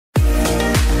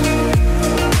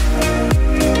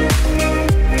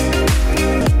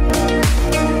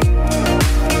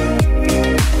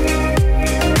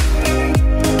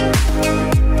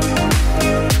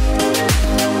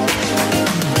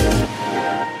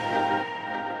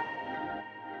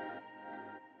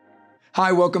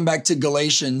Hi, welcome back to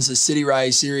Galatians, a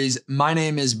CityRise series. My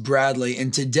name is Bradley,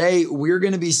 and today we're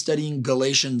going to be studying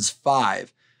Galatians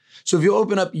 5. So if you'll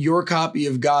open up your copy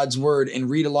of God's Word and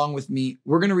read along with me,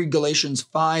 we're going to read Galatians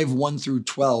 5, 1 through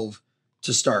 12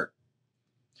 to start.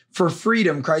 For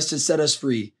freedom, Christ has set us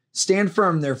free. Stand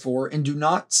firm, therefore, and do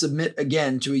not submit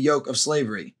again to a yoke of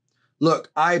slavery.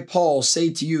 Look, I, Paul, say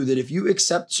to you that if you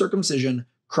accept circumcision,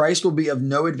 Christ will be of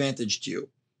no advantage to you.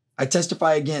 I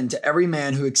testify again to every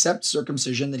man who accepts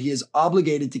circumcision that he is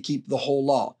obligated to keep the whole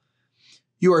law.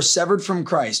 You are severed from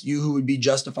Christ, you who would be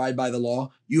justified by the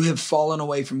law. You have fallen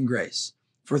away from grace.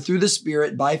 For through the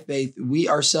Spirit, by faith, we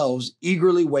ourselves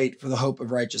eagerly wait for the hope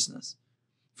of righteousness.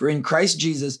 For in Christ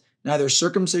Jesus, neither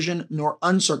circumcision nor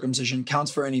uncircumcision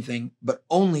counts for anything, but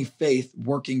only faith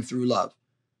working through love.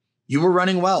 You were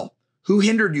running well. Who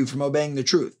hindered you from obeying the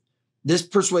truth? This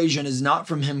persuasion is not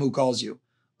from him who calls you.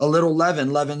 A little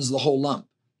leaven leavens the whole lump.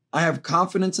 I have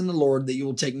confidence in the Lord that you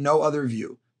will take no other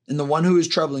view, and the one who is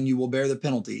troubling you will bear the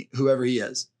penalty, whoever he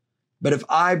is. But if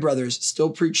I, brothers, still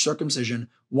preach circumcision,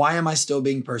 why am I still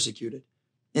being persecuted?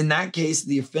 In that case,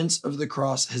 the offense of the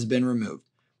cross has been removed.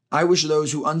 I wish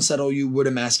those who unsettle you would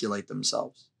emasculate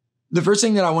themselves. The first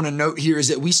thing that I want to note here is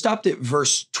that we stopped at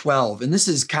verse 12, and this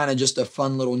is kind of just a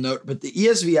fun little note, but the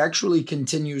ESV actually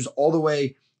continues all the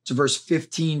way to verse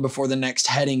 15 before the next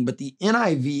heading, but the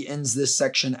NIV ends this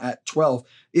section at 12.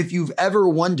 If you've ever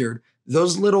wondered,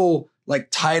 those little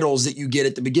titles that you get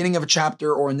at the beginning of a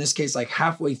chapter, or in this case,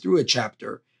 halfway through a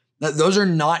chapter, those are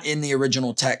not in the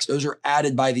original text. Those are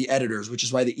added by the editors, which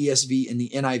is why the ESV and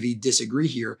the NIV disagree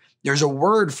here. There's a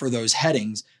word for those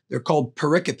headings. They're called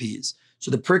pericopes. So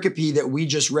the pericope that we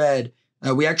just read,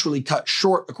 we actually cut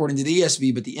short according to the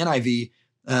ESV, but the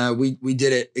NIV, we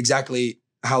did it exactly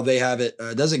how they have it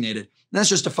designated. And that's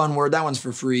just a fun word. That one's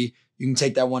for free. You can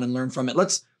take that one and learn from it.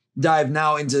 Let's dive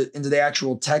now into the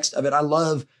actual text of it. I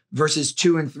love verses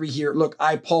 2 and 3 here. Look,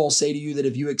 I, Paul, say to you that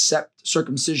if you accept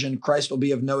circumcision, Christ will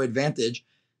be of no advantage.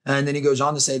 And then he goes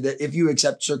on to say that if you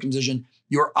accept circumcision,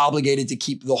 you're obligated to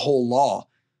keep the whole law.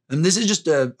 And this is just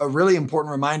a really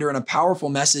important reminder and a powerful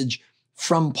message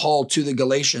from Paul to the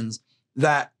Galatians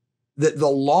that the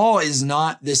law is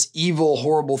not this evil,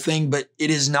 horrible thing, but it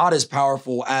is not as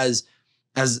powerful as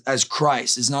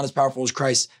Christ. It's not as powerful as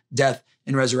Christ's death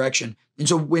and resurrection. And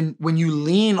so when you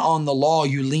lean on the law,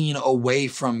 you lean away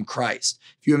from Christ.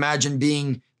 If you imagine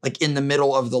being in the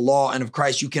middle of the law and of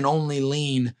Christ, you can only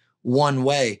lean one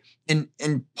way. And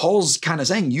Paul's kind of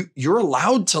saying you're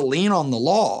allowed to lean on the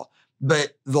law,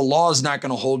 but the law is not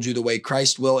going to hold you the way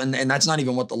Christ will. And that's not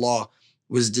even what the law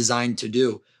was designed to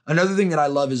do. Another thing that I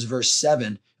love is verse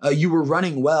 7. You were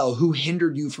running well. Who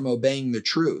hindered you from obeying the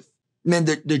truth? Man,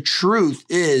 the truth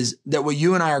is that what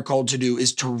you and I are called to do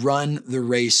is to run the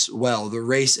race well. The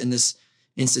race in this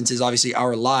instance is obviously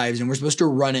our lives, and we're supposed to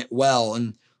run it well.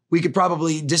 And we could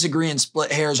probably disagree and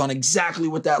split hairs on exactly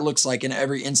what that looks like in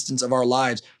every instance of our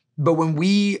lives. But when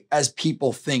we as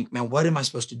people think, man, what am I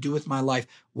supposed to do with my life?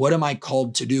 What am I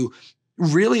called to do?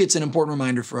 Really, it's an important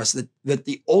reminder for us that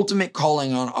the ultimate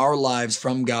calling on our lives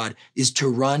from God is to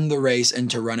run the race and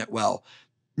to run it well.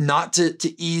 Not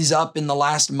to ease up in the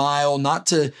last mile, not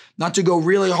to go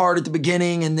really hard at the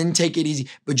beginning and then take it easy,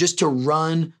 but just to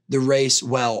run the race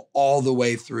well all the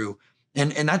way through.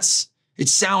 And it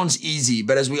sounds easy,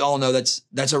 but as we all know,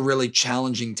 that's a really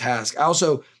challenging task.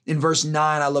 Also, in verse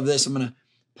 9, I love this. I'm going to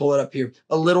pull it up here.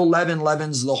 A little leaven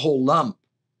leavens the whole lump.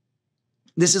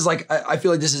 This is I feel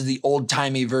like this is the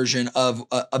old-timey version of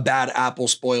a bad apple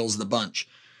spoils the bunch,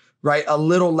 right? A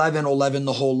little leaven will leaven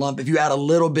the whole lump. If you add a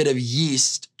little bit of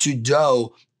yeast to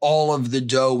dough, all of the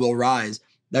dough will rise.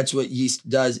 That's what yeast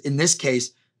does. In this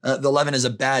case, the leaven is a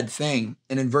bad thing.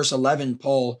 And in verse 11,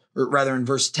 in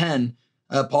verse 10,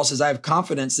 Paul says, I have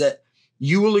confidence that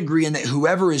you will agree in that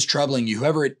whoever is troubling you,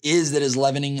 whoever it is that is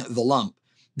leavening the lump,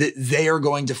 that they are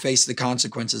going to face the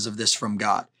consequences of this from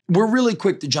God. We're really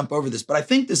quick to jump over this, but I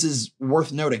think this is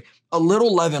worth noting. A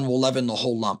little leaven will leaven the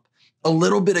whole lump. A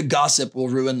little bit of gossip will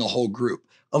ruin the whole group.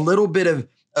 A little bit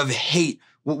of hate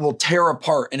will tear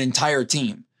apart an entire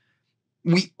team.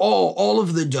 We all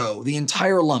of the dough, the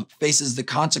entire lump faces the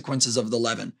consequences of the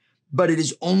leaven, but it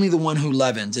is only the one who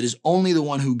leavens. It is only the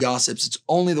one who gossips. It's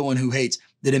only the one who hates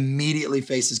that immediately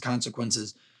faces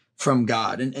consequences from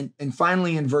God. And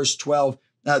finally, in verse 12,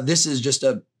 this is just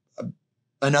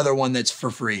another one that's for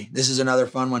free. This is another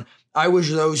fun one. I wish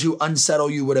those who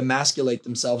unsettle you would emasculate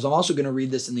themselves. I'm also going to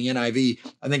read this in the NIV.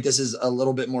 I think this is a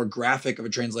little bit more graphic of a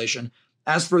translation.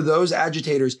 As for those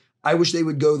agitators, I wish they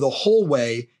would go the whole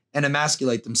way and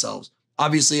emasculate themselves.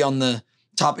 Obviously, on the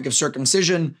topic of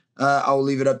circumcision, I'll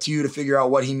leave it up to you to figure out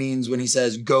what he means when he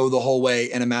says go the whole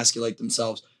way and emasculate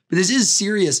themselves. But this is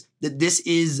serious, that this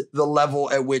is the level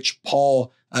at which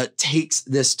Paul takes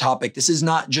this topic. This is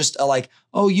not just a like,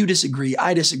 oh, you disagree,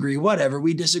 I disagree, whatever,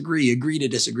 we disagree, agree to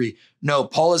disagree. No,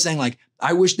 Paul is saying like,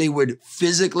 I wish they would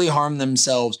physically harm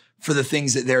themselves for the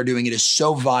things that they're doing. It is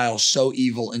so vile, so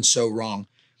evil, and so wrong.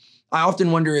 I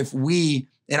often wonder if we,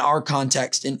 in our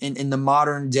context, in the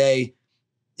modern day,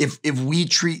 if we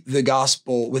treat the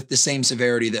gospel with the same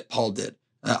severity that Paul did.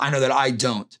 I know that I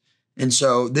don't. And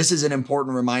so this is an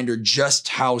important reminder just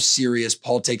how serious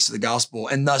Paul takes the gospel,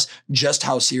 and thus just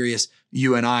how serious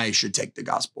you and I should take the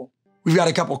gospel. We've got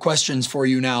a couple questions for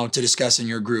you now to discuss in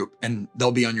your group, and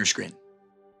they'll be on your screen.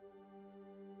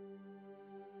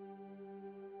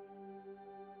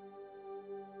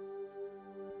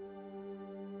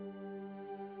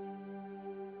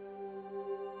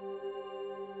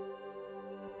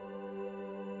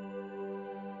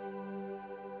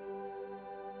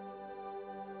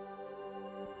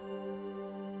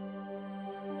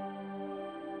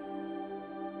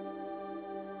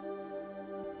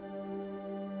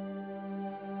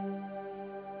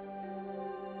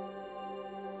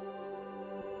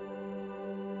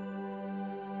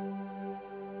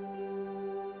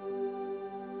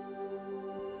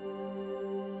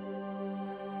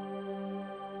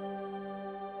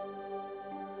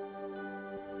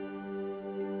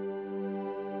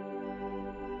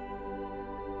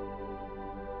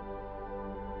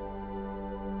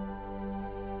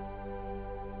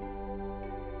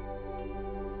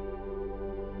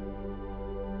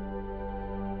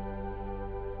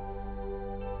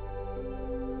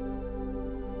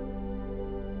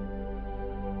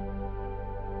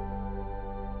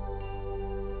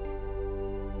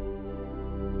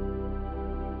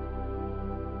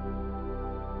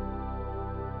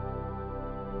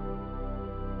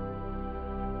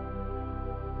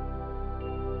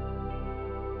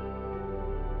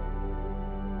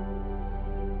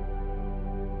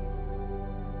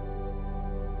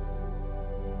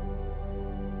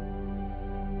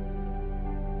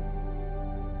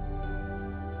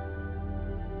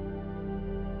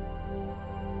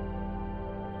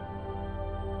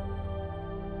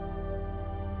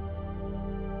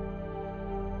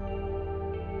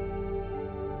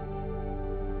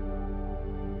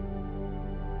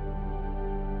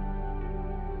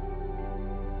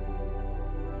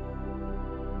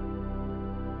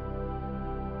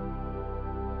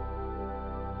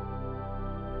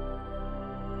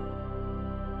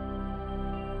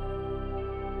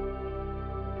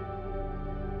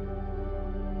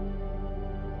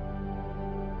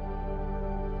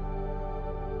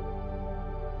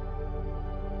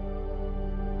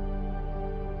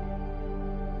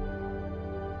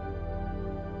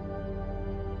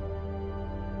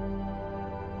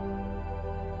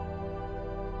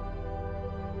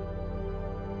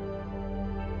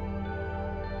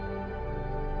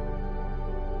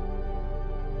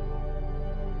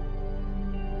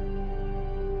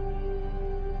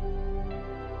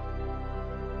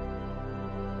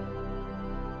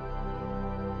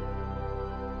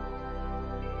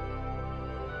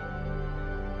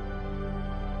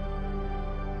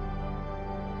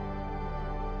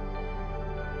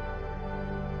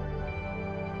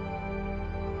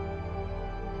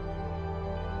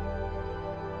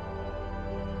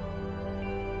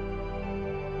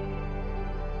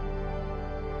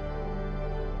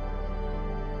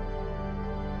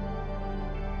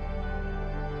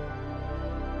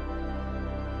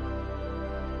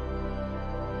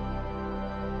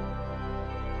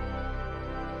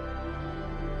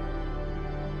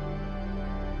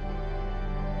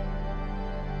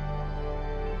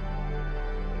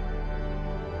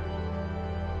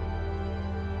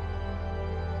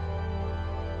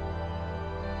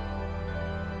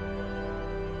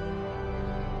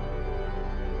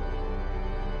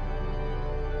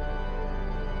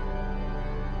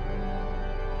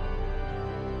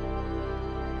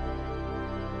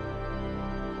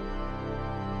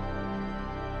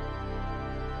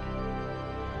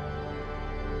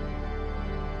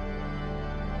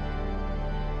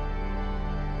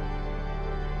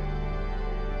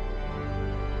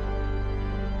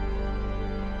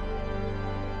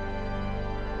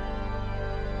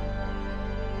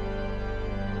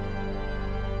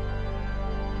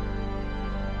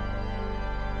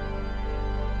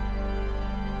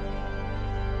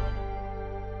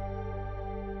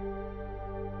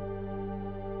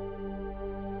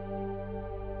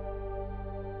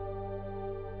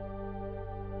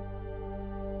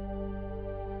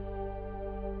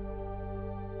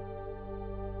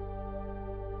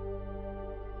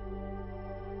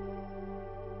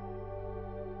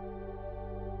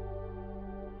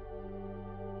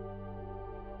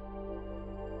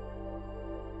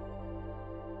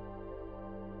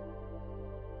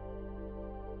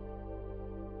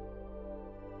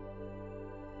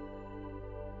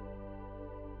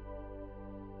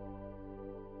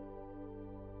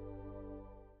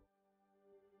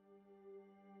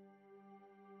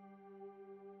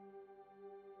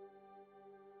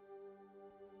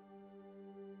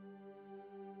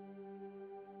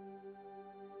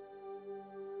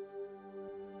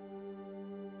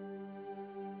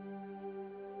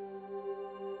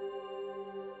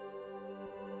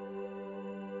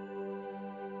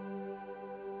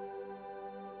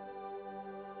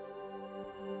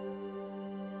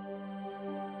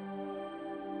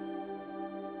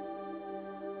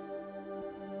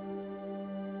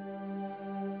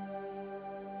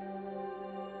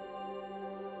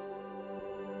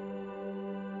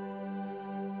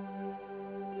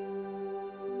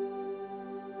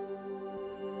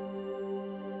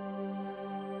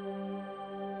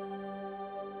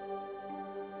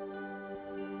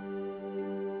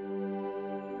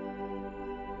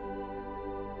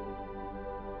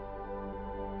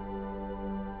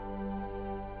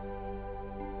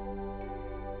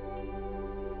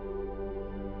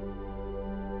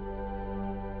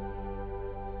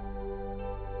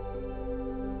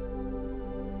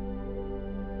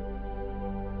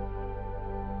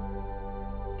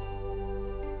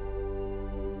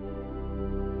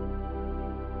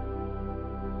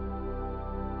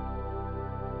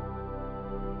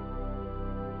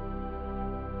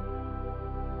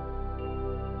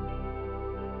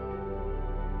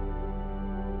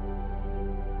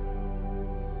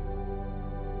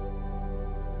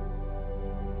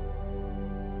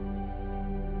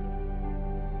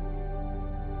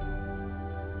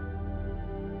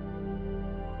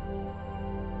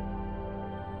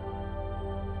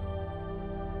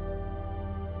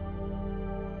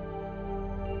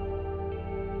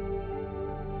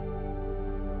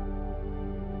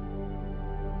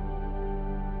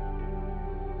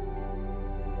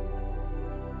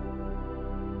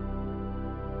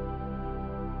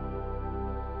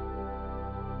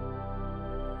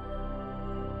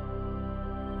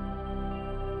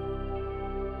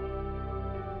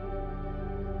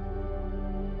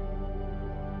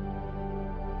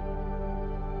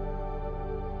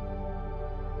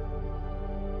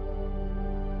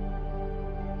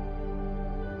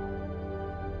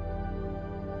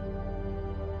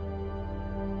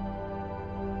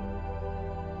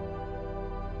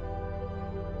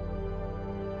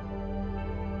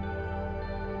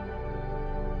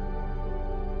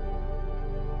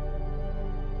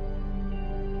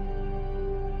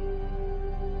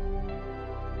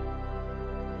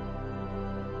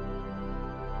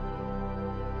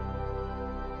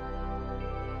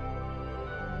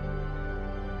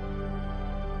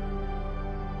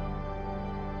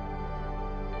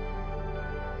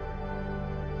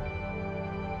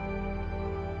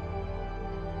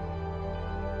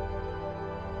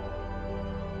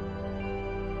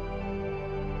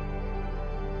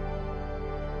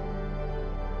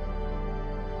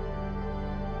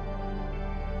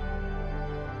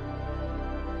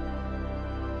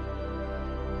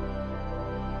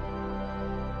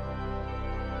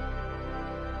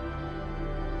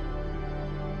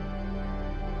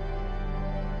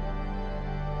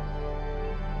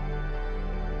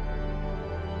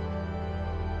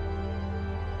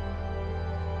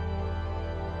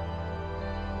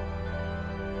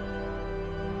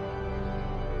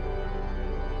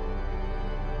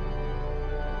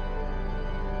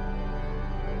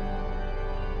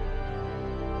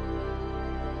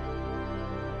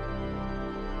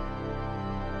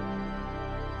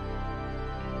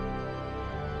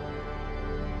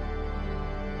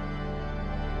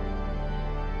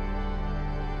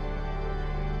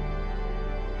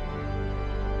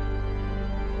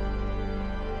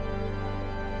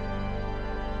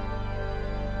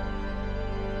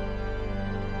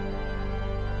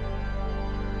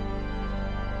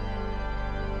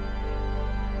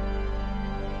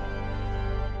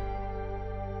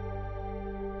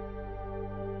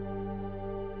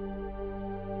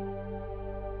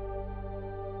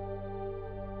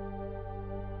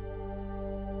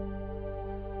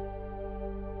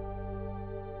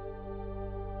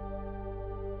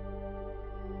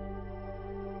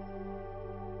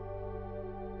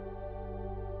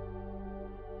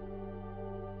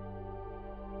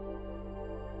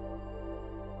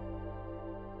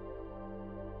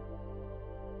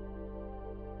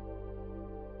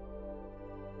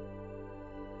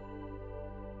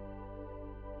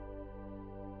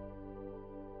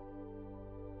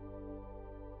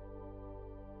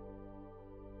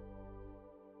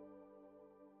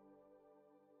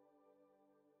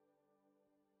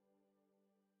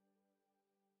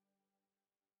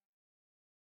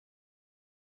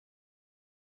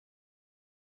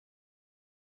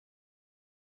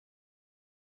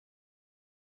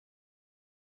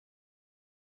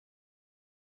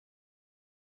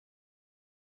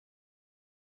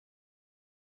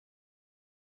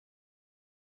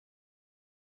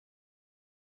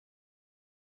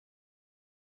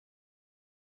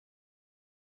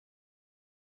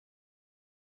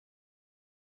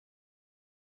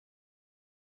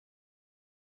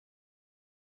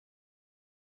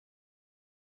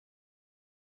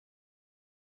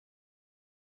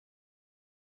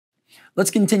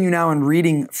 Let's continue now in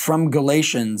reading from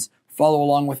Galatians. Follow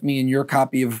along with me in your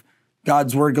copy of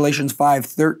God's Word, Galatians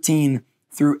 5:13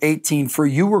 through 18. For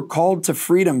you were called to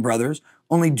freedom, brothers,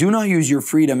 only do not use your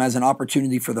freedom as an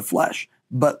opportunity for the flesh,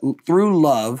 but through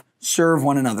love serve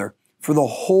one another. For the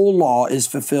whole law is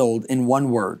fulfilled in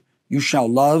one word: you shall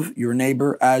love your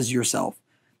neighbor as yourself.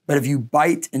 But if you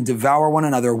bite and devour one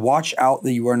another, watch out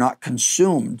that you are not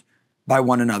consumed by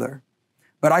one another.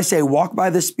 But I say, walk by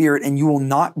the Spirit, and you will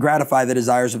not gratify the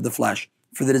desires of the flesh.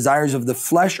 For the desires of the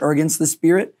flesh are against the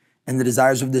Spirit, and the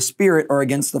desires of the Spirit are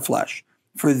against the flesh.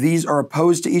 For these are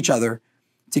opposed to each other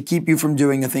to keep you from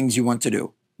doing the things you want to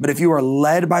do. But if you are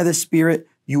led by the Spirit,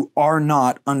 you are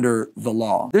not under the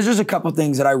law. There's just a couple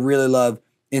things that I really love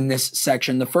in this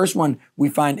section. The first one we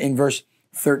find in verse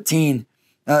 13.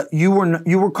 You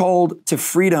were called to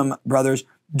freedom, brothers.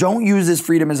 Don't use this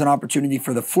freedom as an opportunity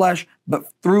for the flesh,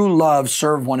 but through love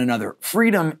serve one another.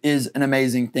 Freedom is an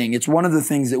amazing thing. It's one of the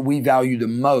things that we value the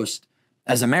most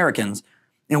as Americans.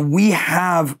 And we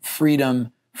have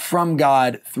freedom from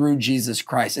God through Jesus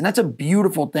Christ. And that's a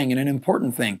beautiful thing and an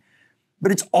important thing.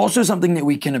 But it's also something that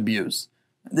we can abuse.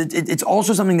 It's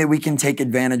also something that we can take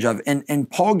advantage of. And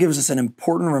Paul gives us an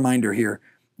important reminder here.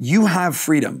 You have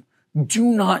freedom. Do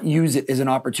not use it as an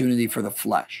opportunity for the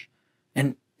flesh.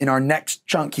 And in our next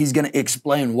chunk, he's going to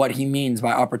explain what he means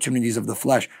by opportunities of the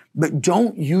flesh. But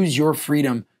don't use your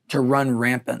freedom to run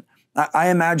rampant. I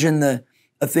imagine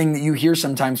a thing that you hear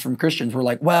sometimes from Christians. We're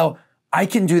like, well, I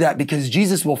can do that because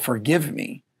Jesus will forgive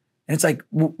me. And it's like,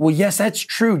 well, yes, that's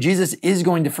true. Jesus is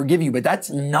going to forgive you, but that's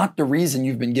not the reason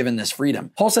you've been given this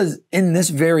freedom. Paul says in this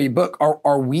very book,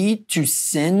 are we to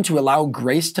sin to allow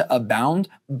grace to abound?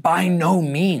 By no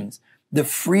means. The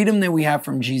freedom that we have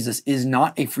from Jesus is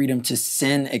not a freedom to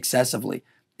sin excessively.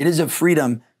 It is a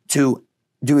freedom to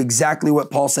do exactly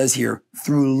what Paul says here.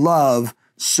 Through love,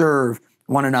 serve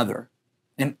one another.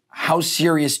 And how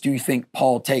serious do you think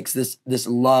Paul takes this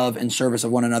love and service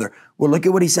of one another? Well, look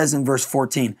at what he says in verse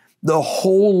 14. The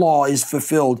whole law is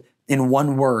fulfilled in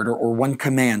one word or one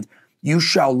command. You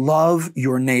shall love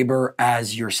your neighbor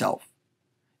as yourself.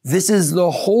 This is the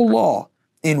whole law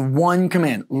in one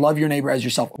command. Love your neighbor as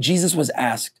yourself. Jesus was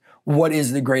asked, what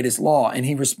is the greatest law? And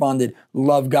he responded,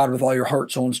 love God with all your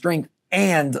heart, soul, and strength,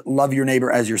 and love your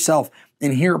neighbor as yourself.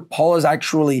 And here Paul is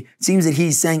actually, seems that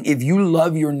he's saying, if you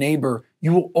love your neighbor,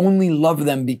 you will only love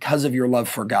them because of your love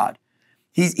for God.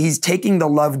 He's taking the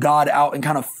love God out and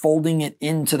kind of folding it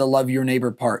into the love your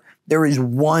neighbor part. There is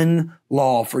one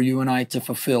law for you and I to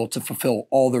fulfill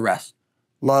all the rest.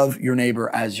 Love your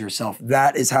neighbor as yourself.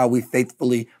 That is how we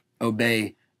faithfully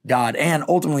obey God. And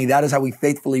ultimately, that is how we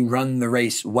faithfully run the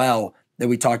race well that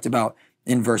we talked about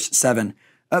in verse 7.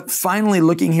 Finally,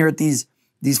 looking here at these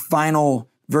final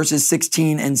verses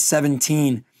 16 and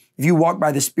 17, if you walk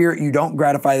by the Spirit, you don't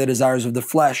gratify the desires of the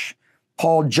flesh.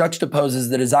 Paul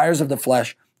juxtaposes the desires of the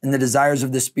flesh and the desires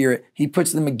of the Spirit. He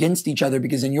puts them against each other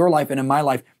because in your life and in my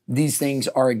life, these things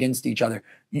are against each other.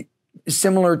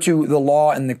 Similar to the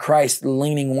law and the Christ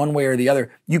leaning one way or the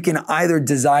other, you can either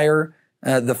desire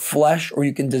the flesh or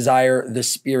you can desire the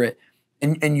Spirit.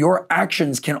 And your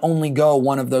actions can only go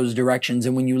one of those directions.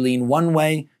 And when you lean one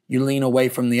way, you lean away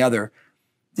from the other.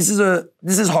 This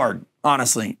is hard,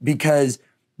 honestly, because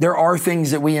there are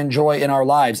things that we enjoy in our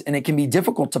lives, and it can be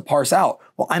difficult to parse out.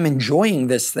 Well, I'm enjoying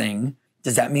this thing.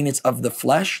 Does that mean it's of the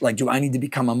flesh? Like, do I need to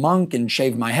become a monk and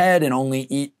shave my head and only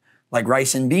eat like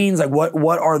rice and beans? Like,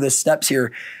 what are the steps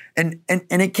here? And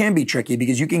it can be tricky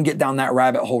because you can get down that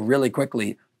rabbit hole really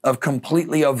quickly of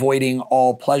completely avoiding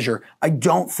all pleasure. I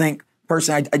don't think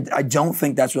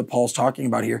that's what Paul's talking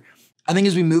about here. I think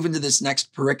as we move into this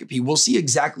next pericope, we'll see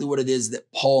exactly what it is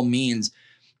that Paul means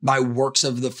by works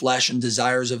of the flesh and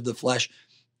desires of the flesh.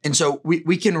 And so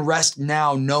we can rest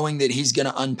now knowing that he's going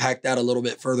to unpack that a little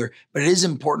bit further. But it is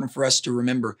important for us to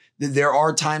remember that there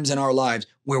are times in our lives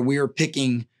where we are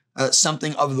picking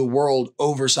something of the world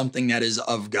over something that is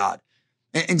of God.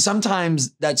 And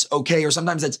sometimes that's okay, or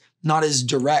sometimes that's not as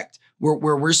direct,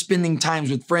 where we're spending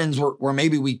times with friends where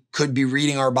maybe we could be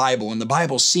reading our Bible, and the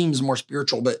Bible seems more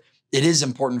spiritual, but it is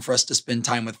important for us to spend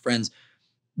time with friends.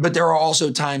 But there are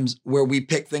also times where we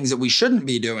pick things that we shouldn't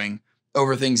be doing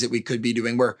over things that we could be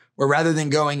doing, where rather than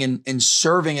going and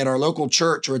serving at our local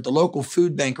church or at the local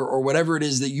food bank or whatever it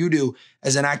is that you do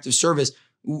as an act of service,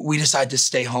 we decide to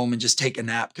stay home and just take a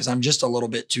nap because I'm just a little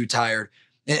bit too tired.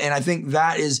 And I think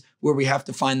that is where we have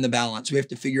to find the balance. We have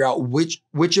to figure out which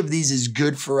of these is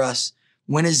good for us.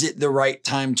 When is it the right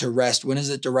time to rest? When is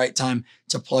it the right time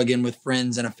to plug in with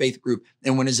friends and a faith group?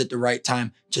 And when is it the right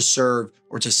time to serve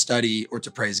or to study or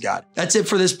to praise God? That's it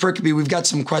for this pericope. We've got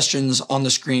some questions on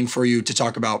the screen for you to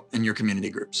talk about in your community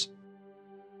groups.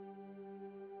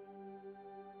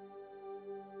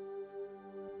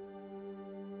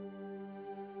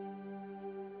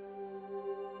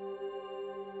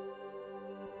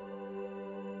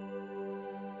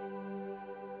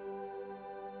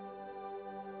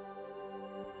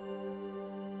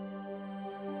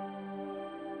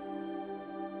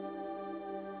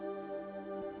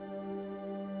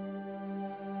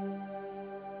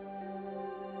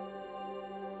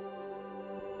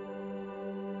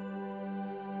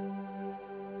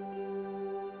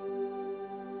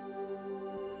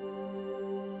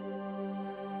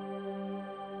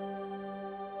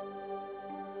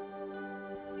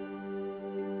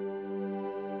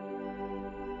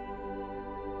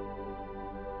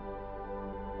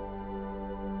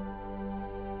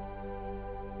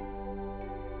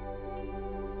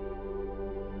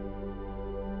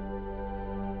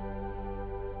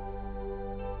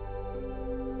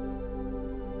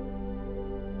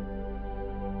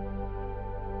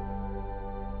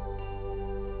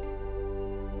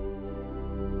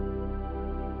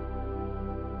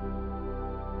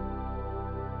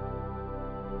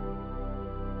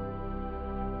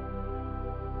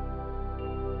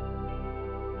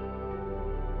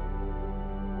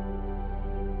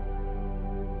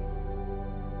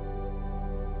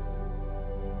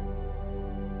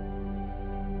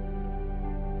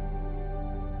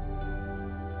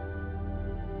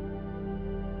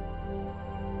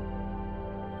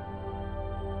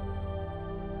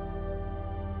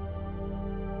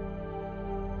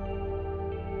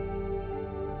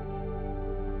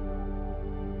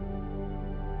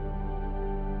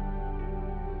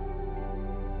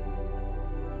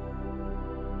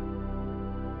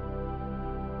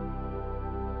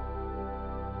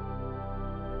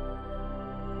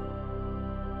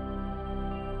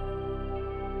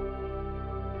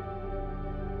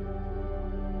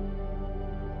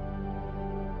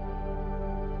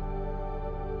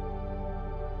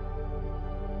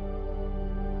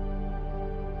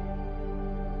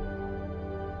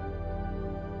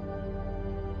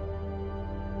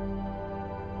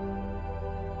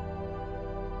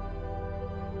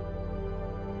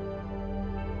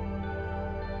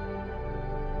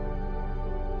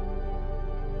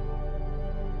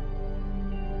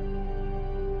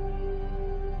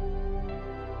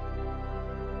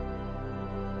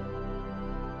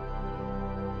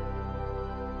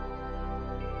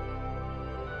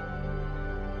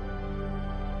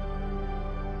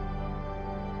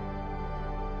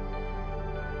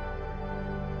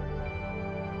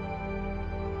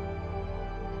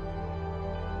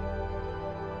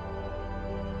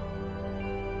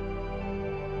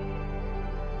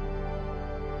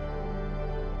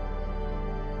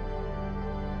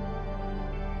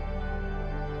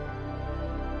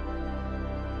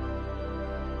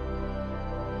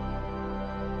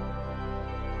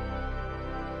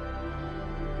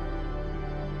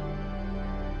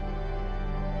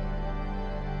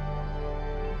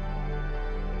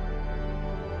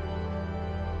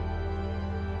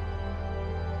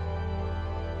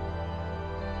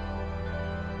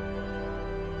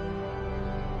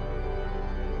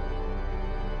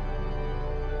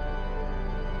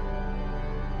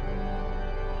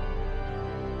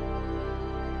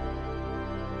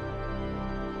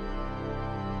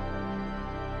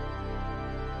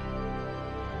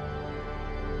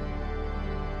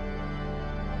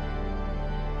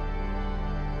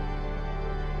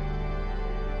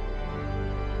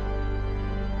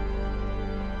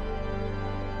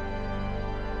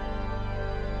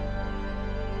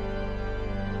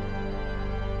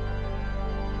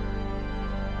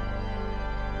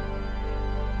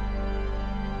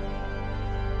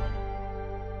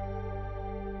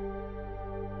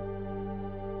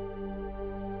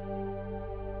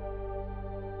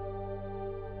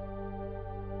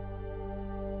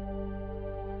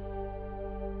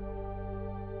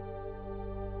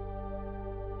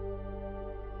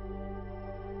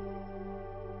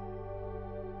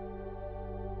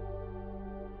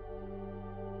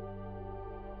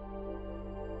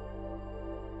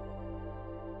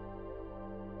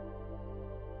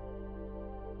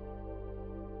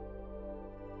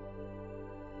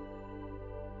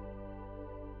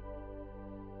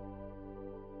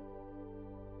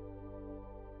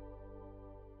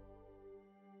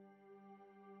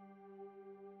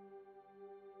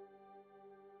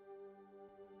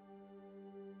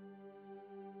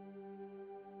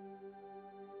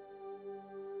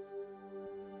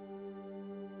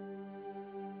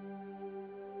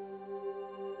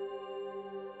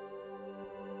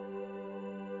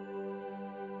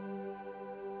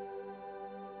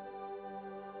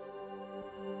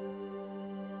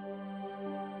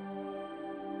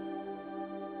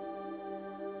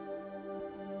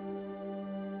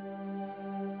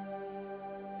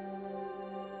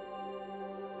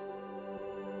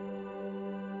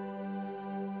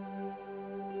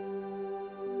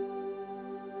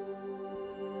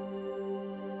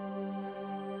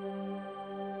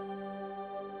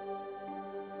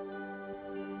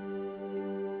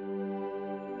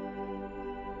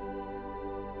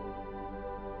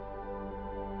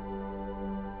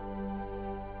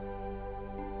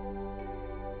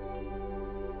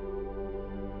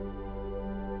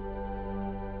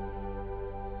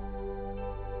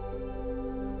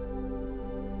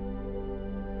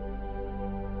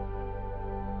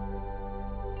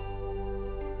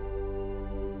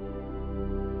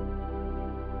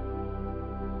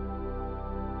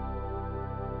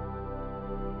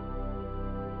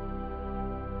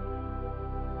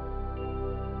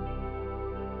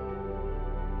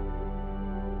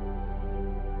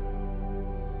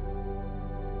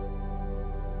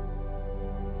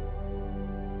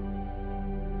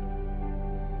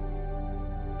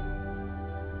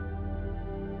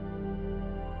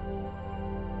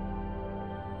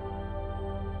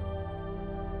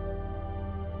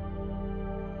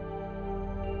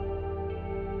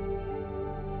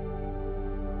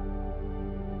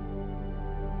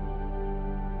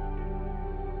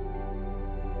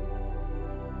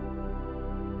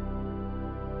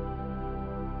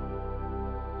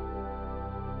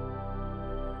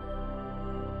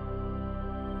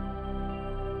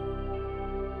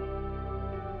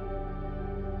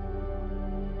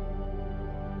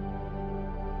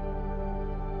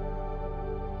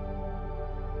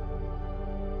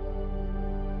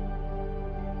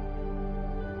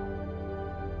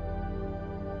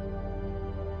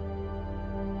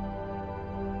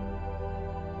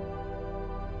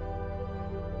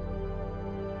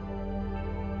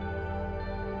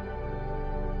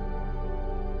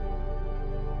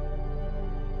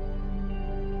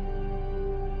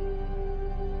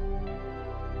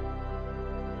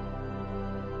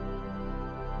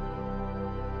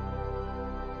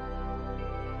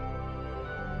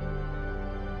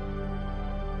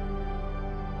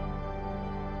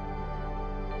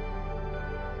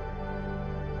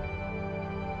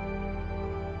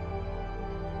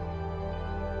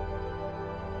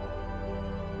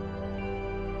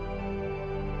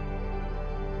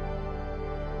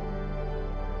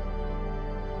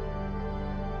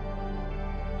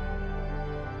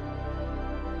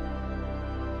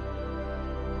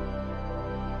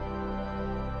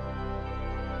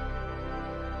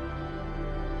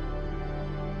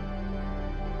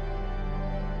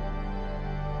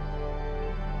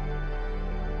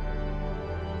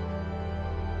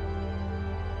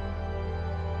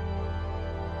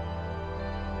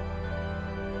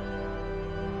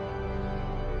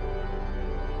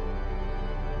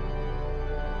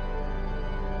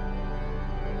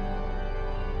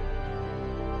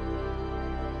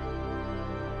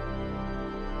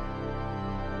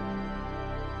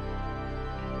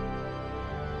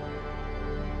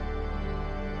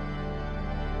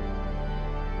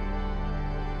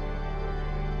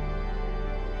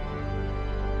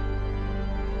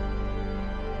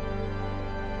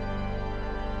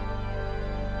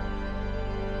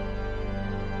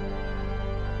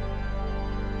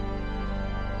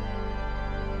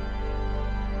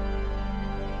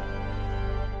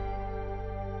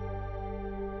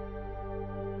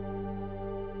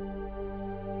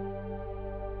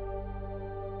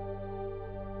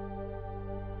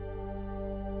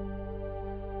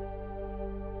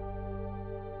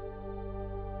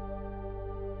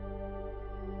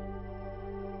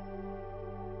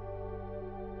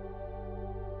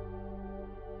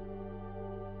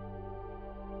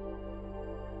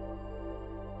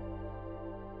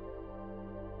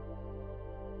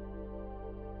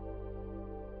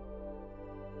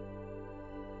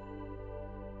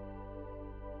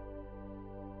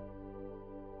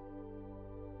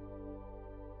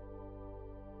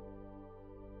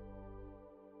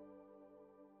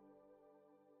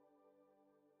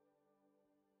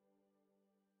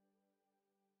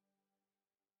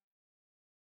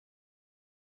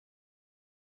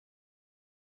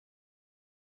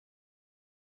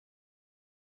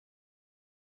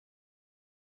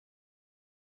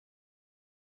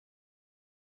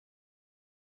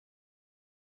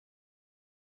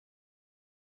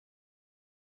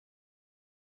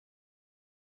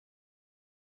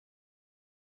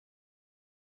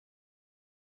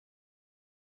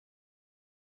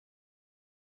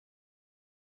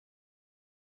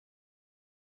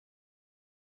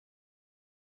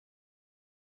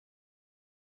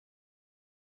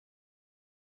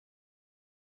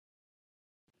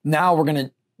 Now we're going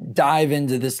to dive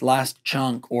into this last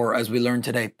chunk, or as we learned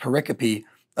today, pericope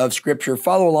of Scripture.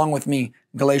 Follow along with me,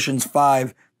 Galatians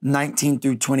 5, 19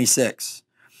 through 26.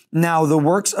 Now the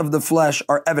works of the flesh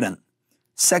are evident: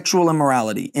 sexual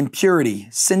immorality, impurity,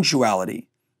 sensuality,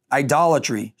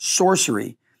 idolatry,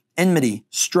 sorcery, enmity,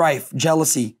 strife,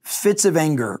 jealousy, fits of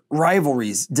anger,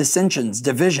 rivalries, dissensions,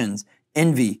 divisions,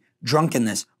 envy,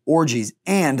 drunkenness, orgies,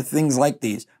 and things like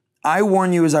these. I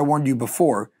warn you, as I warned you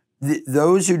before,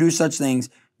 those who do such things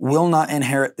will not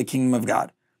inherit the kingdom of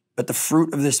God. But the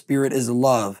fruit of the Spirit is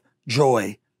love,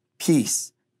 joy,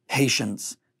 peace,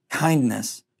 patience,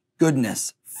 kindness,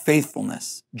 goodness,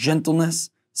 faithfulness, gentleness,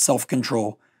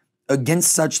 self-control.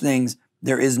 Against such things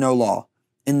there is no law.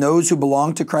 And those who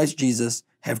belong to Christ Jesus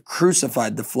have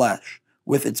crucified the flesh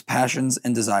with its passions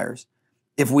and desires.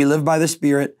 If we live by the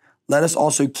Spirit, let us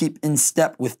also keep in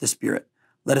step with the Spirit.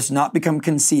 Let us not become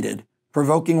conceited,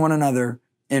 provoking one another,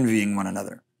 envying one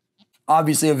another.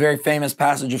 Obviously, a very famous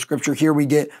passage of Scripture. Here we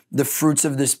get the fruits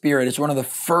of the Spirit. It's one of the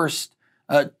first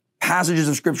passages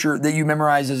of Scripture that you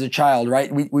memorize as a child, right?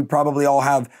 We probably all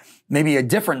have maybe a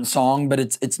different song, but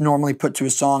it's normally put to a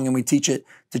song and we teach it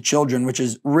to children, which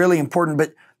is really important.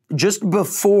 But just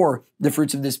before the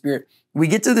fruits of the Spirit, we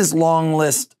get to this long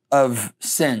list of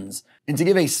sins. And to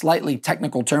give a slightly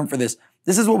technical term for this,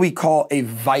 this is what we call a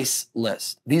vice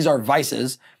list. These are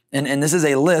vices, and this is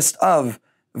a list of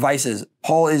vices.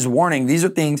 Paul is warning these are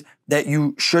things that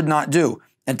you should not do.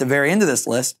 At the very end of this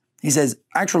list, he says,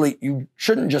 actually, you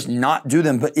shouldn't just not do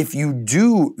them, but if you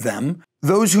do them,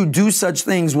 those who do such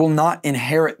things will not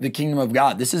inherit the kingdom of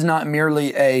God. This is not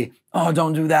merely oh,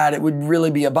 don't do that. It would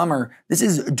really be a bummer. This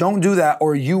is, don't do that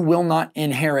or you will not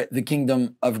inherit the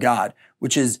kingdom of God,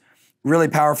 which is really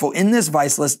powerful. In this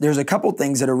vice list, there's a couple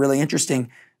things that are really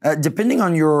interesting. Depending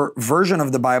on your version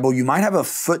of the Bible, you might have a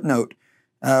footnote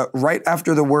right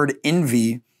after the word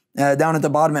envy. Down at the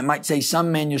bottom, it might say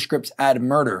some manuscripts add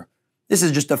murder. This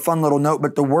is just a fun little note,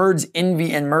 but the words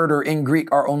envy and murder in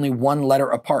Greek are only one letter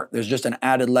apart. There's just an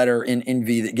added letter in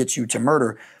envy that gets you to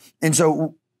murder. And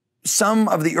so some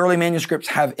of the early manuscripts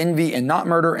have envy and not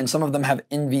murder, and some of them have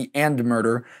envy and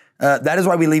murder. That is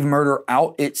why we leave murder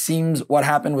out. It seems what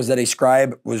happened was that a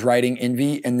scribe was writing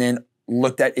envy and then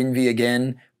looked at envy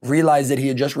again, realized that he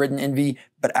had just written envy,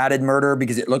 but added murder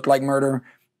because it looked like murder.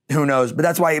 Who knows? But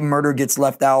that's why murder gets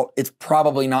left out. It's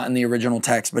probably not in the original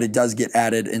text, but it does get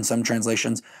added in some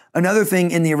translations. Another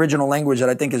thing in the original language that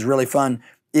I think is really fun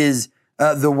is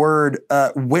the word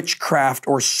witchcraft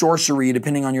or sorcery,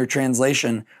 depending on your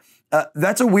translation.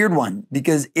 That's a weird one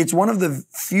because it's one of the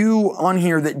few on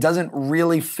here that doesn't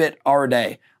really fit our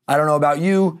day. I don't know about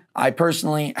you. I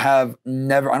personally have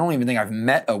never, I don't even think I've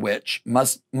met a witch,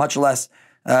 much less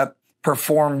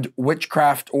performed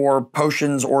witchcraft or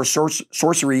potions or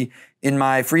sorcery in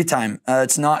my free time.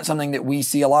 It's not something that we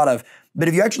see a lot of. But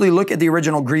if you actually look at the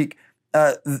original Greek,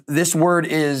 this word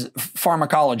is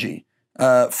pharmacology,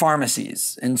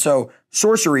 pharmacies. And so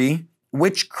sorcery,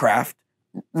 witchcraft,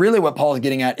 really what Paul is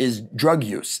getting at is drug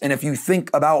use. And if you think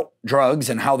about drugs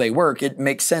and how they work, it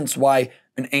makes sense why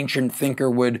an ancient thinker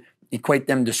would equate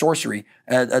them to sorcery.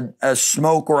 A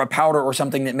smoke or a powder or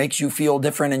something that makes you feel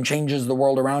different and changes the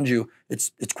world around you.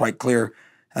 It's quite clear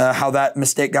how that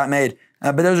mistake got made.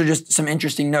 But those are just some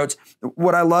interesting notes.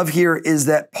 What I love here is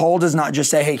that Paul does not just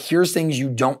say, hey, here's things you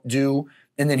don't do,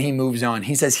 and then he moves on.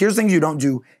 He says, here's things you don't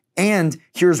do, and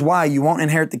here's why you won't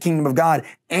inherit the kingdom of God,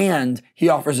 and he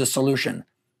offers a solution.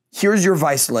 Here's your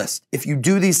vice list. If you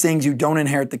do these things, you don't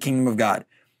inherit the kingdom of God.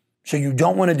 So you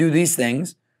don't want to do these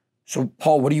things. So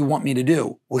Paul, what do you want me to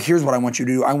do? Well, here's what I want you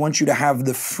to do. I want you to have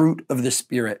the fruit of the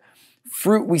Spirit.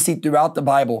 Fruit we see throughout the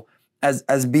Bible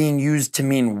as being used to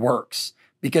mean works,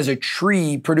 because a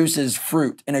tree produces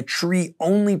fruit, and a tree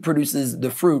only produces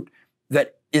the fruit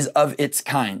that is of its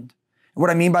kind. What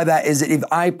I mean by that is that if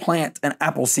I plant an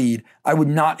apple seed, I would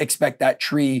not expect that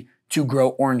tree to grow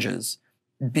oranges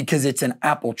because it's an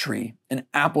apple tree, and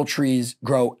apple trees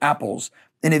grow apples.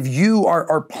 And if you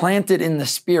are planted in the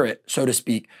Spirit, so to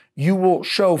speak, you will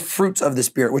show fruits of the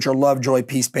Spirit, which are love, joy,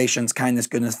 peace, patience, kindness,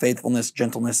 goodness, faithfulness,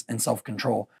 gentleness, and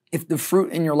self-control. If the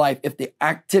fruit in your life, if the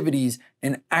activities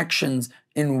and actions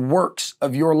and works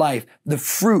of your life, the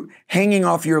fruit hanging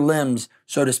off your limbs,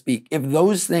 so to speak, if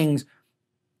those things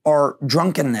are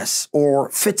drunkenness or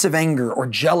fits of anger or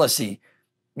jealousy,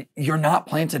 you're not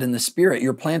planted in the Spirit,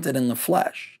 you're planted in the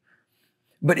flesh.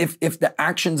 But if the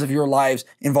actions of your lives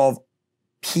involve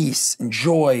peace and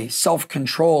joy,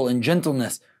 self-control and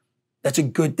gentleness, that's a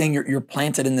good thing. You're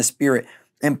planted in the Spirit.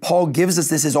 And Paul gives us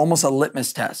this as almost a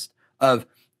litmus test of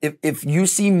if you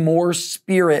see more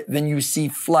Spirit than you see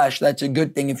flesh, that's a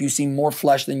good thing. If you see more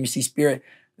flesh than you see Spirit,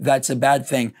 that's a bad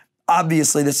thing.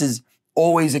 Obviously, this is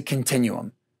always a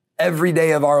continuum. Every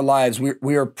day of our lives,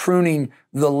 we are pruning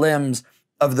the limbs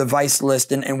of the vice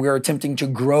list, and we are attempting to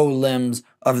grow limbs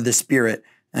of the Spirit.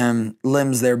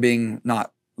 Limbs there being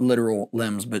not literal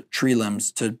limbs, but tree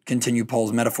limbs, to continue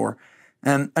Paul's metaphor.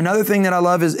 Another thing that I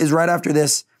love is right after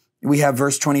this, we have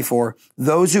verse 24.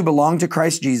 Those who belong to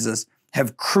Christ Jesus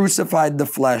have crucified the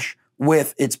flesh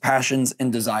with its passions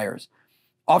and desires.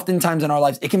 Oftentimes in our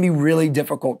lives, it can be really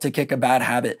difficult to kick a bad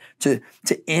habit, to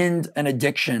end an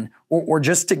addiction, or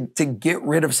just to get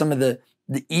rid of some of the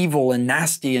evil and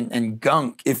nasty and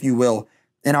gunk, if you will,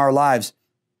 in our lives.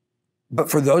 But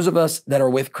for those of us that are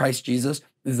with Christ Jesus,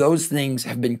 those things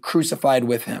have been crucified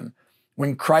with him.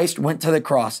 When Christ went to the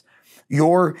cross,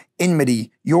 your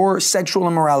enmity, your sexual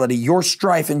immorality, your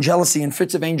strife and jealousy and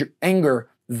fits of anger,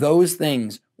 those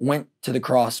things went to the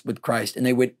cross with Christ, and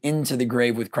they went into the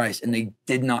grave with Christ, and they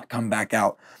did not come back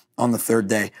out on the third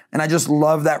day. And I just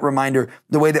love that reminder,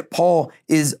 the way that Paul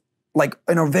is, like,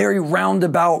 in a very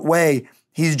roundabout way,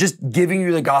 he's just giving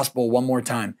you the gospel one more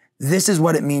time. This is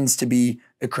what it means to be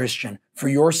a Christian. For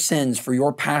your sins, for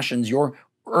your passions, your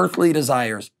earthly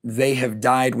desires, they have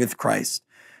died with Christ.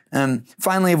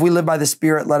 Finally, if we live by the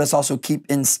Spirit, let us also keep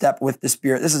in step with the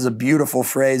Spirit. This is a beautiful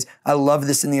phrase. I love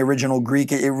this in the original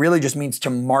Greek. It really just means to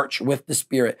march with the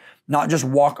Spirit, not just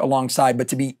walk alongside, but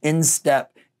to be in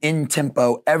step, in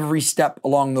tempo. Every step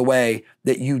along the way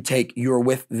that you take, you're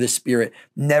with the Spirit,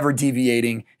 never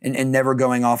deviating and never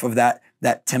going off of that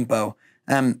tempo.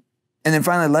 And then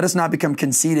finally, let us not become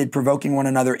conceited, provoking one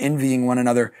another, envying one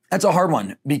another. That's a hard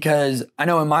one, because I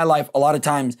know in my life, a lot of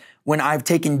times when I've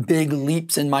taken big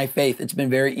leaps in my faith, it's been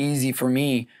very easy for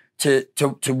me to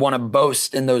want to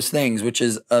boast in those things, which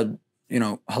is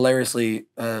hilariously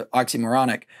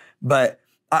oxymoronic. But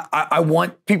I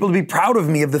want people to be proud of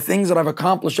me, of the things that I've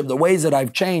accomplished, of the ways that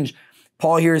I've changed.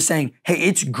 Paul here is saying, hey,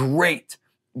 it's great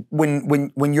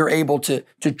when you're able to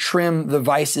trim the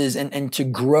vices and to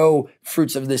grow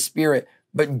fruits of the Spirit,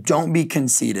 but don't be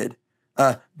conceited.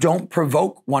 Don't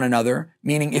provoke one another,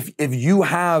 meaning if you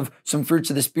have some fruits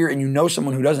of the Spirit and you know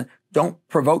someone who doesn't, don't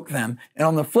provoke them. And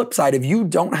on the flip side, if you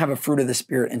don't have a fruit of the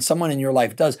Spirit and someone in your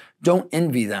life does, don't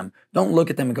envy them. Don't look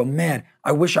at them and go, man,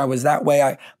 I wish I was that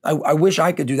way. I wish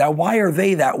I could do that. Why are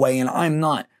they that way and I'm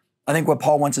not? I think what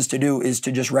Paul wants us to do is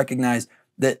to just recognize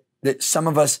that some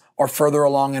of us are further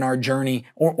along in our journey,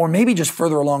 or maybe just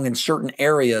further along in certain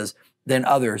areas than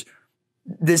others.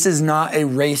 This is not a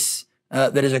race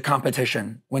that is a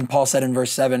competition. When Paul said in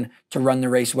verse 7 to run the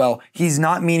race well, he's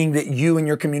not meaning that you and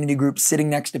your community group sitting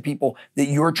next to people, that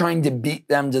you're trying to beat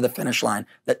them to the finish line.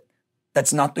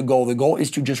 That's not the goal. The goal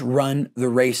is to just run the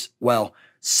race well.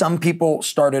 Some people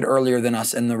started earlier than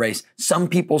us in the race. Some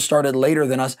people started later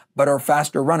than us, but are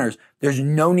faster runners. There's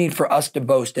no need for us to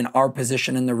boast in our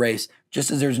position in the race, just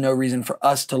as there's no reason for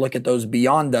us to look at those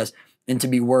beyond us and to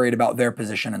be worried about their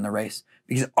position in the race.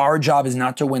 Because our job is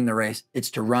not to win the race,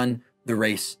 it's to run the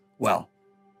race well.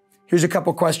 Here's a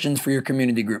couple questions for your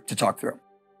community group to talk through.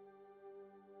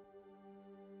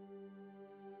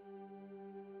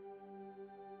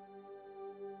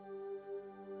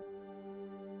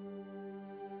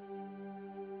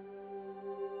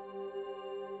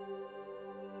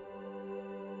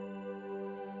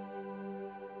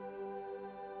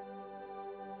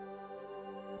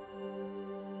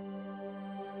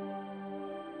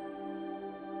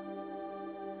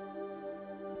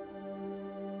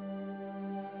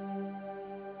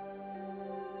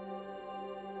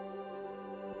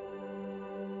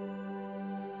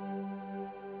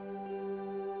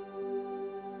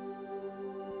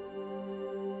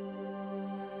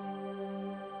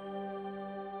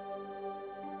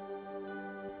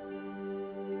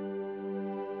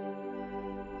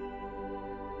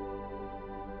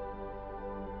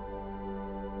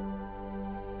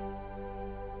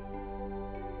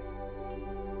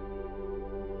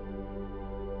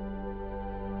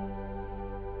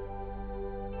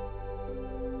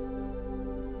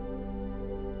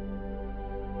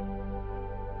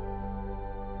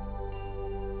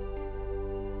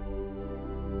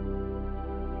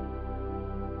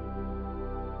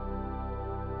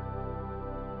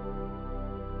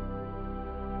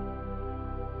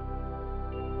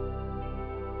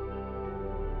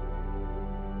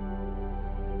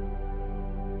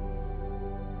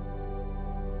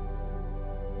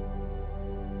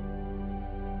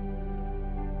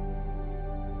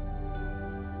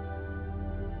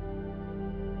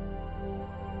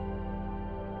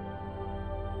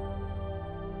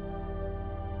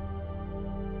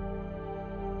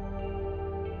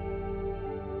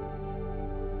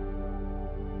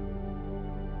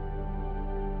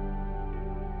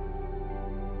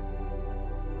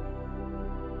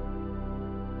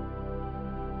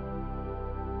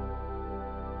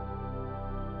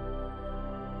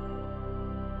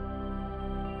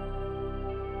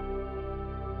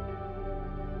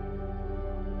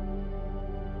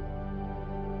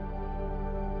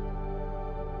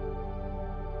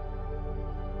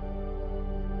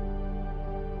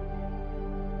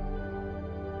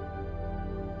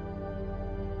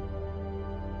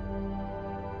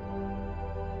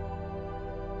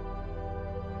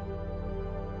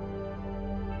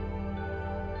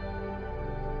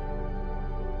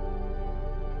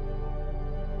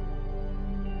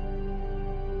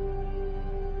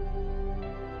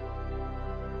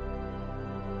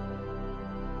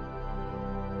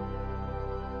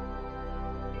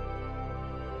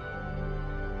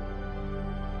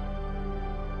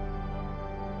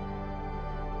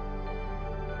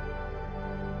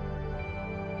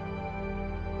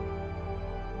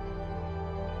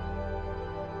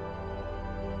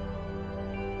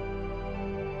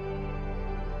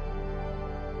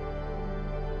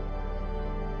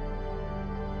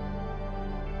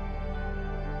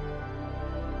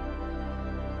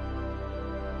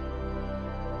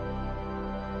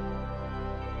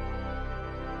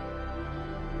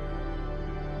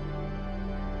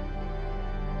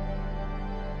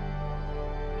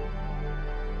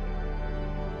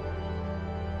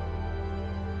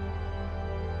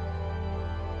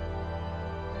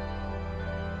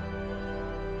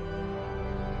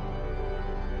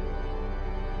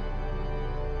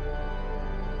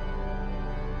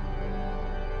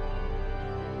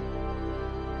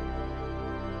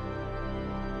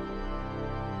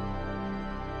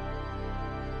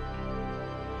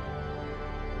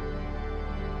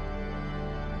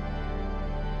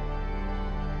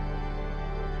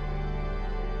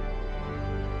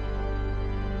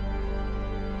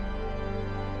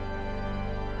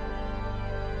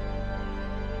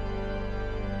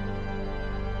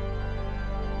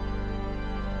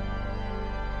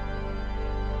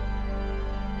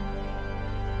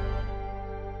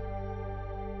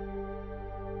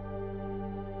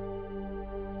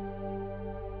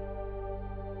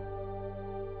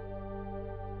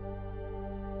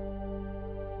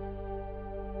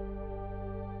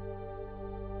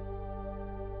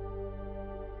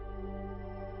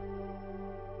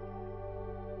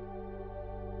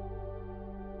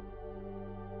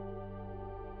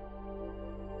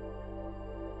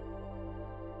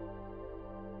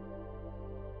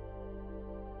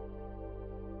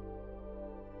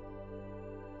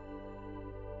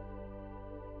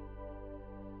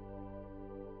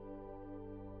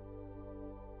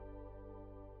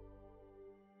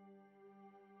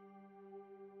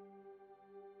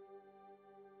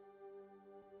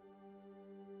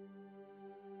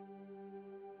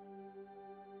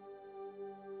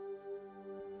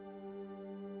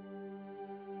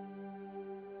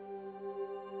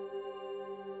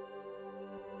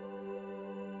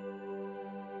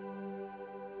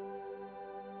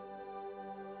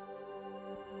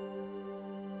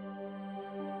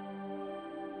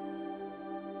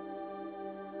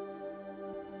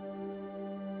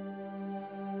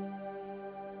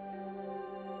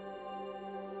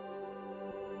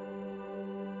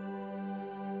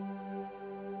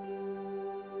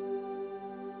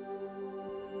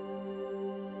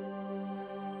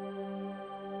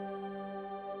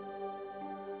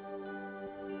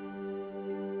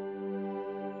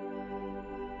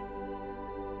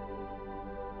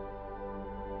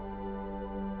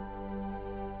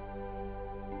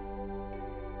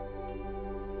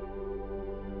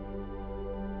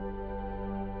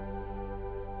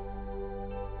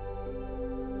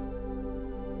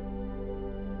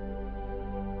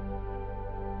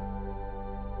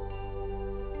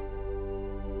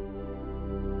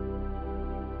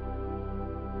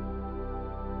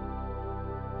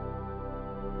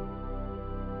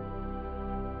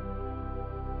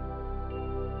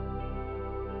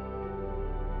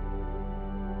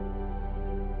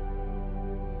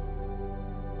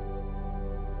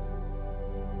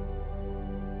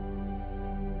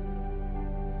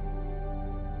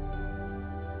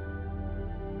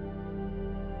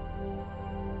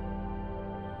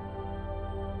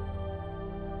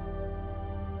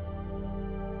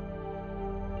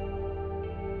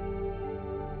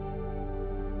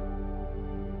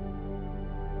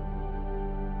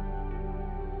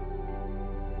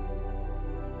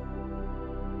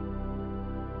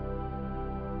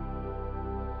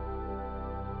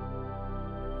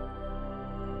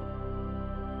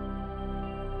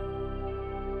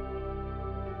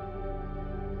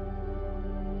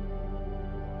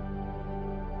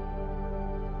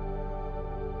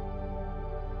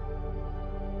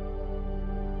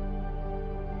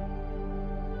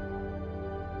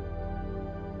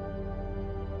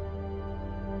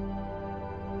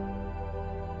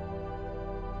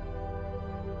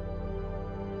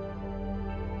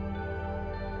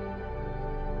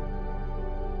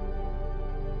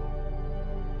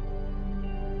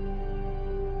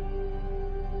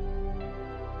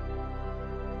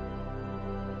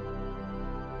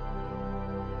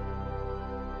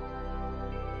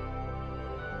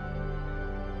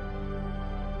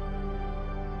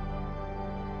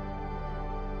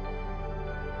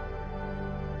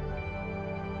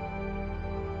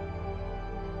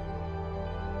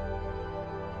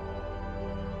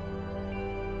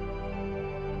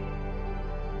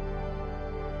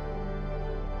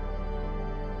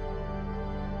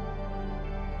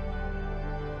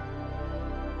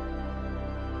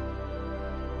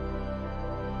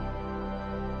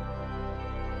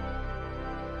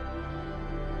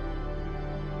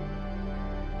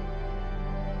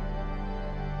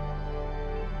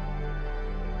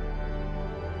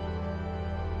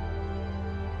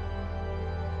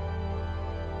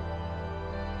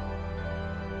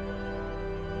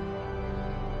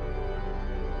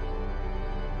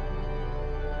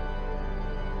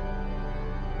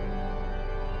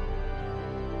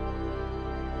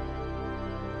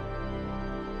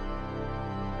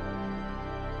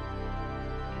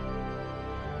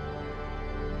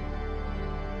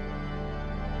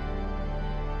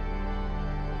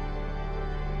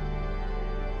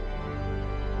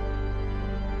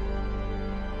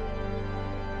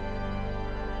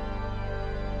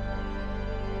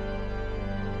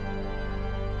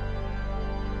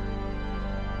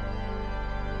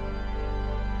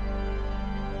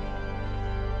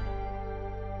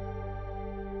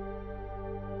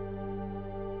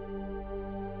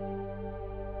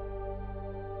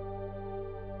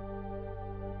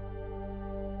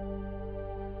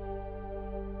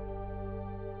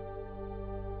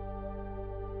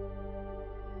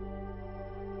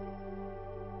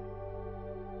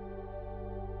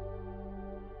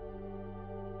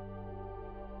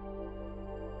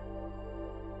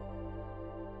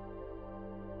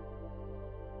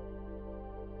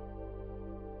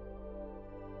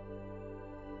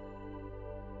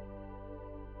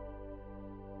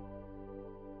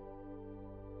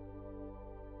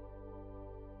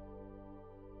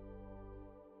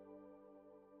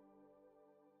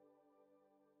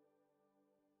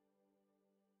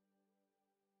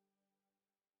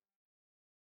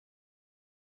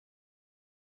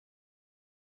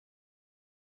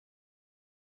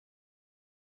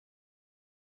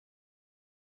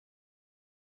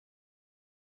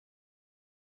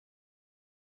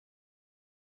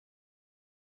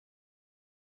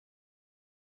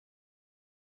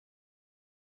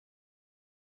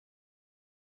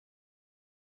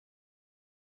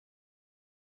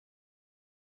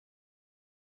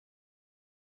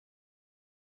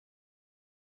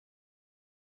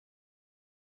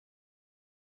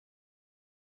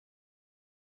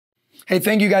 Hey,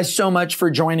 thank you guys so much for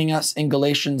joining us in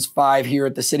Galatians 5 here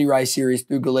at the CityRise series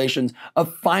through Galatians. A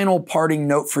final parting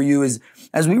note for you is,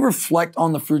 as we reflect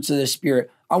on the fruits of the Spirit,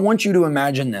 I want you to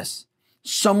imagine this.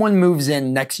 Someone moves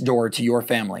in next door to your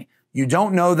family. You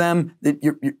don't know them,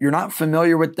 you're not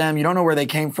familiar with them, you don't know where they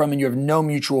came from, and you have no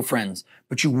mutual friends.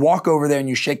 But you walk over there and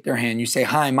you shake their hand. You say,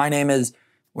 "Hi, my name is,"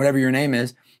 whatever your name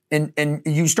is, and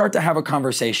you start to have a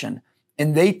conversation.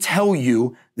 And they tell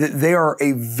you that they are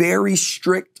a very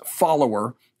strict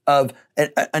follower of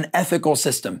an ethical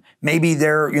system. Maybe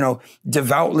they're,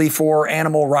 devoutly for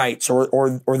animal rights,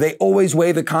 or they always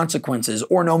weigh the consequences,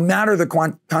 or no matter the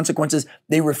consequences,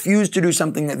 they refuse to do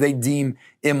something that they deem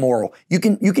immoral. You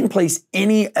can place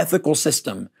any ethical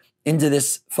system into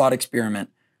this thought experiment.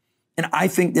 And I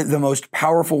think that the most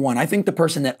powerful one, I think the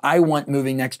person that I want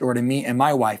moving next door to me and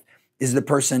my wife is the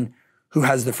person who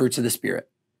has the fruits of the Spirit.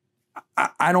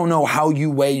 I don't know how you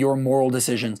weigh your moral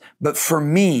decisions, but for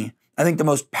me, I think the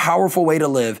most powerful way to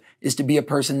live is to be a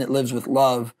person that lives with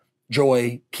love,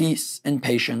 joy, peace, and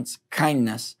patience,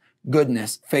 kindness,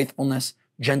 goodness, faithfulness,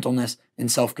 gentleness,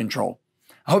 and self-control.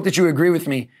 I hope that you agree with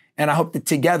me, and I hope that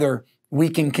together we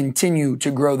can continue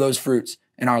to grow those fruits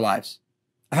in our lives.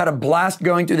 I've had a blast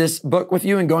going through this book with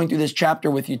you and going through this chapter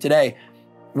with you today.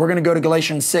 We're going to go to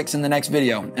Galatians 6 in the next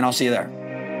video, and I'll see you there.